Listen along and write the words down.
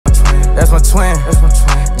That's my twin.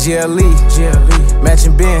 GLE.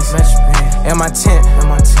 Matching Benz. And my tent.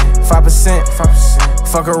 5%.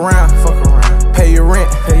 Fuck around. Pay your rent.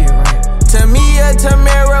 Tamia,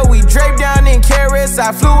 Tamara, we draped down in carrots.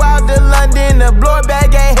 I flew out to London to blow it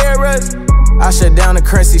back at Harrods. I shut down the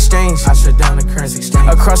currency exchange.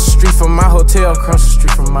 Across the street from my hotel.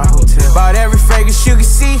 Bought every fragrance you can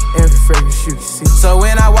see. So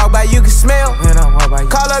when I walk by, you can smell.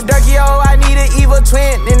 Call up Durkee, oh, I need an evil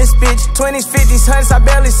twin in this bitch. 20s, 50s, 100s, I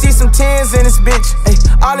barely see some 10s in this bitch. Ay,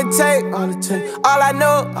 all it take, all I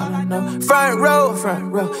know. Front row,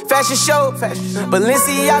 fashion show.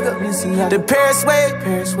 Balenciaga, the Paris way.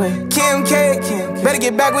 Kim K, better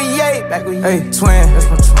get back with Ye. Hey, twin,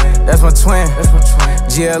 that's my twin.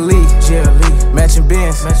 GLE, matching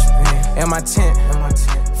Benz. And my tent,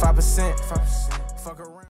 5%. Fuck around.